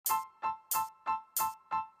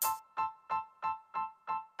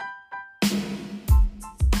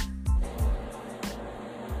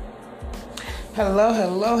Hello,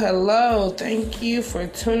 hello, hello. Thank you for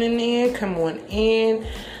tuning in. Come on in.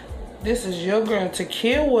 This is your girl,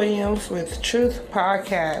 Takia Williams with Truth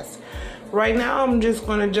Podcast. Right now, I'm just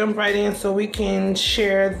going to jump right in so we can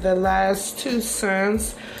share the last two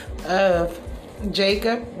sons of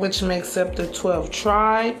Jacob, which makes up the 12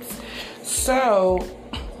 tribes. So,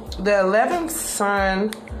 the 11th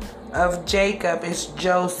son of Jacob is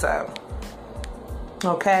Joseph.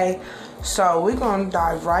 Okay? So, we're going to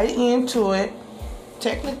dive right into it.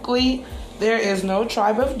 Technically, there is no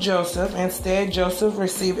tribe of Joseph. Instead, Joseph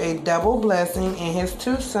received a double blessing in his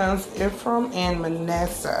two sons, Ephraim and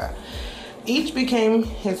Manasseh. Each became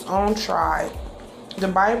his own tribe. The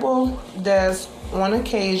Bible does, on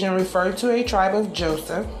occasion, refer to a tribe of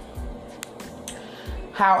Joseph.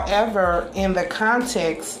 However, in the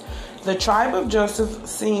context, the tribe of Joseph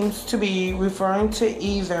seems to be referring to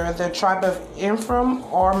either the tribe of Ephraim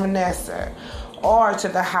or Manasseh, or to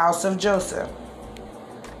the house of Joseph,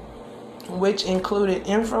 which included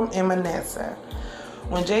Ephraim and Manasseh.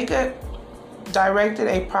 When Jacob directed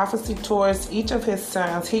a prophecy towards each of his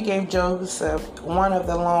sons, he gave Joseph one of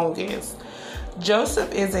the longest.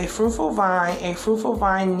 Joseph is a fruitful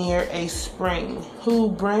vine near a spring,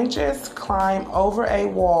 whose branches climb over a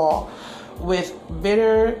wall with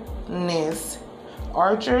bitterness.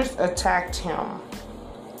 Archers attacked him.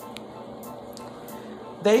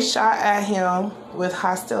 They shot at him with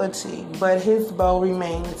hostility, but his bow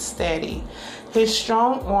remained steady. His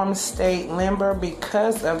strong arm stayed limber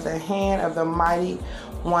because of the hand of the mighty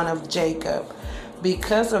one of Jacob,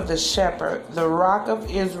 because of the shepherd, the rock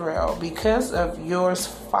of Israel, because of your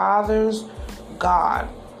father's God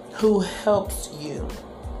who helps you,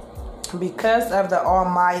 because of the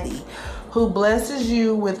Almighty who blesses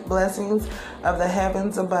you with blessings of the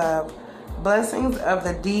heavens above, blessings of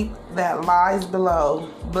the deep that lies below,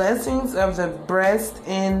 blessings of the breast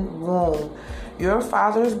and womb. Your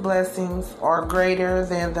father's blessings are greater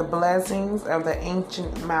than the blessings of the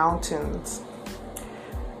ancient mountains,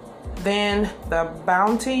 than the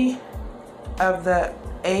bounty of the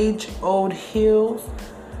age-old hills.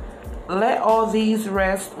 Let all these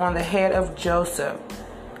rest on the head of Joseph,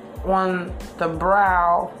 on the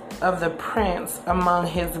brow of the prince among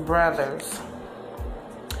his brothers.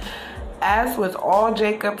 As with all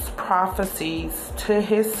Jacob's prophecies to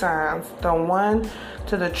his sons, the one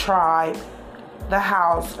to the tribe, the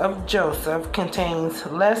house of Joseph, contains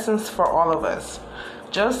lessons for all of us.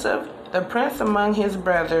 Joseph, the prince among his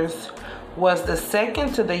brothers, was the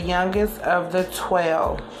second to the youngest of the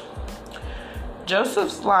 12.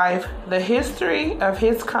 Joseph's life, the history of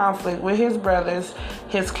his conflict with his brothers,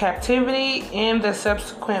 his captivity, and the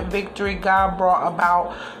subsequent victory God brought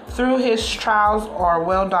about through his trials are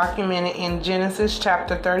well documented in Genesis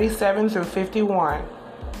chapter 37 through 51.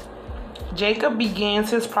 Jacob begins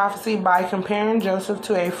his prophecy by comparing Joseph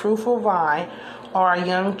to a fruitful vine or a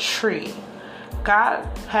young tree. God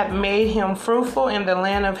had made him fruitful in the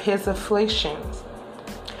land of his afflictions.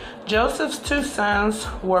 Joseph's two sons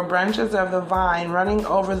were branches of the vine running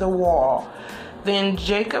over the wall. Then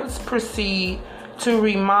Jacob proceeded to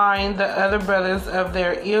remind the other brothers of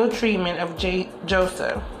their ill treatment of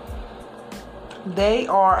Joseph. They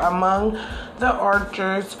are among the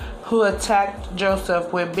archers who attacked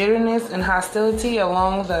Joseph with bitterness and hostility,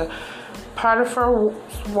 along the Potiphar's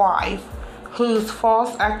wife, whose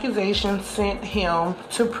false accusations sent him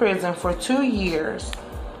to prison for 2 years.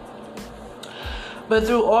 But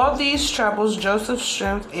through all these troubles, Joseph's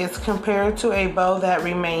strength is compared to a bow that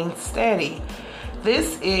remains steady.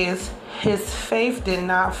 This is, his faith did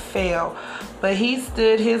not fail, but he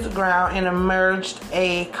stood his ground and emerged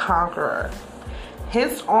a conqueror.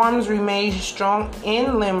 His arms remained strong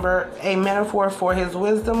and limber, a metaphor for his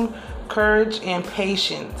wisdom, courage, and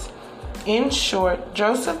patience. In short,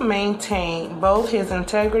 Joseph maintained both his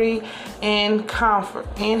integrity and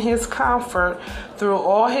his comfort through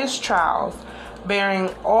all his trials, bearing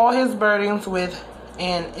all his burdens with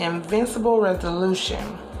an invincible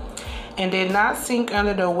resolution, and did not sink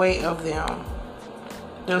under the weight of them.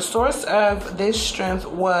 The source of this strength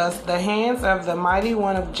was the hands of the mighty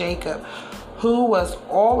one of Jacob, who was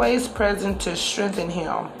always present to strengthen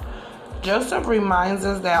him. Joseph reminds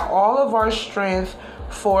us that all of our strength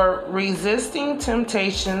for resisting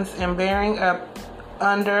temptations and bearing up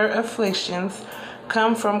under afflictions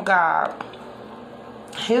come from God.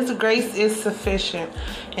 His grace is sufficient,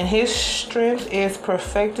 and his strength is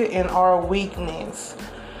perfected in our weakness.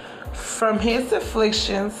 From his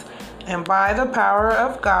afflictions and by the power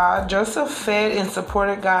of God, Joseph fed and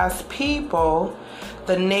supported God's people,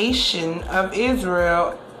 the nation of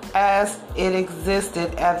Israel, as it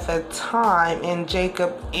existed at the time, and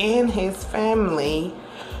Jacob and his family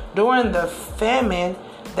during the famine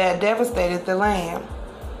that devastated the land.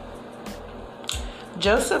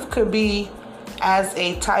 Joseph could be as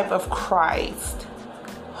a type of Christ,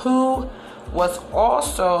 who was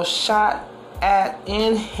also shot at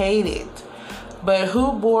and hated, but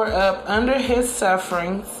who bore up under his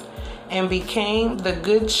sufferings and became the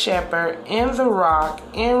good shepherd and the rock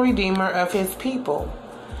and redeemer of his people.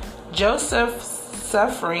 Joseph's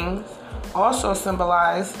sufferings also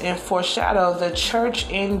symbolize and foreshadow the church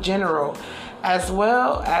in general, as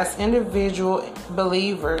well as individual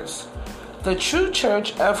believers. The true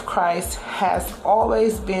church of Christ has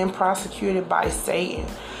always been persecuted by Satan,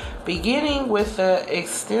 beginning with the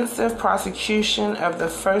extensive persecution of the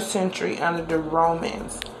first century under the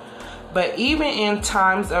Romans. But even in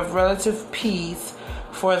times of relative peace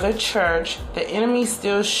for the church, the enemy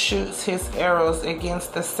still shoots his arrows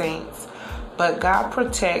against the saints. But God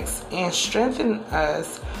protects and strengthens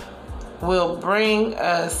us, will bring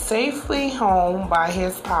us safely home by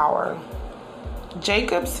his power.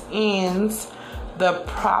 Jacob ends the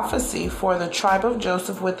prophecy for the tribe of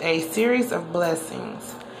Joseph with a series of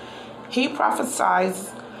blessings. He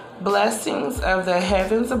prophesies blessings of the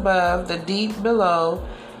heavens above, the deep below,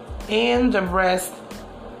 and the breast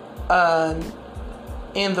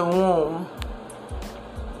in the womb,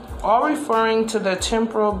 all referring to the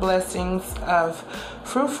temporal blessings of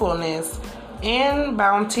fruitfulness and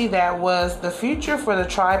bounty that was the future for the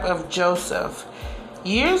tribe of Joseph.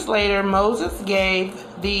 Years later, Moses gave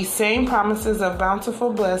these same promises of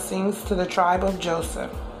bountiful blessings to the tribe of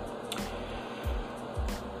Joseph,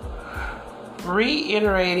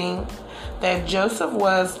 reiterating that Joseph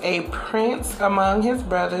was a prince among his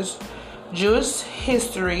brothers. Jewish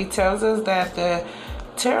history tells us that the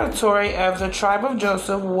territory of the tribe of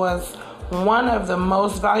Joseph was one of the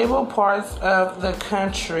most valuable parts of the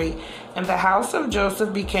country, and the house of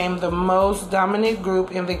Joseph became the most dominant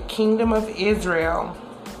group in the kingdom of Israel.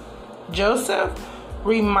 Joseph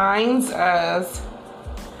reminds us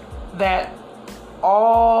that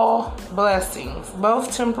all blessings,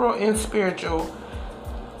 both temporal and spiritual,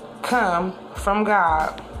 come from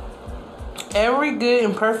God. Every good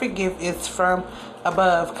and perfect gift is from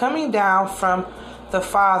above, coming down from the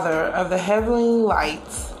Father of the heavenly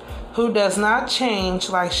lights, who does not change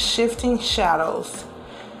like shifting shadows.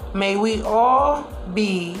 May we all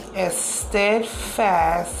be as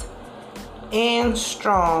steadfast and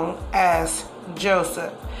strong as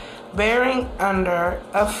Joseph, bearing under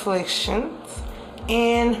afflictions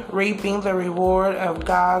and reaping the reward of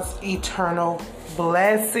God's eternal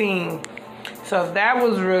blessing. So that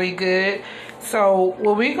was really good. So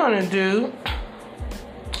what we're going to do,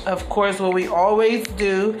 of course, what we always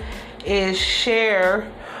do is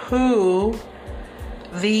share who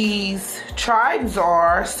these tribes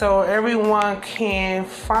are so everyone can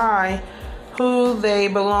find who they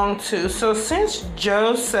belong to. So since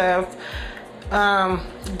Joseph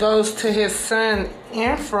goes to his son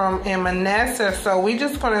Ephraim and Manasseh, so we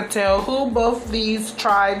just going to tell who both these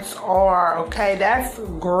tribes are. Okay, that's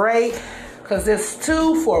great because it's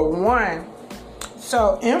 2 for 1.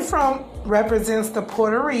 So Ephraim represents the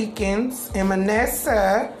Puerto Ricans and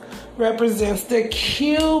Manasseh represents the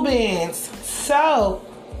Cubans. So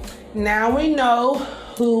now we know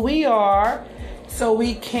who we are, so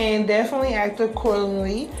we can definitely act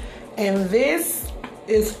accordingly. And this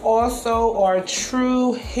is also our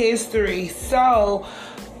true history. So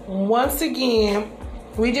once again,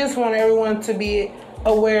 we just want everyone to be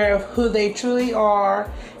aware of who they truly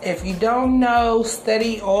are. If you don't know,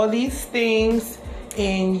 study all these things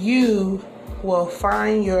and you will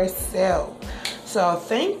find yourself. So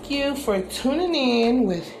thank you for tuning in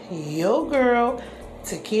with your girl,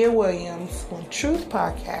 Takia Williams, on Truth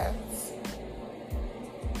Podcast.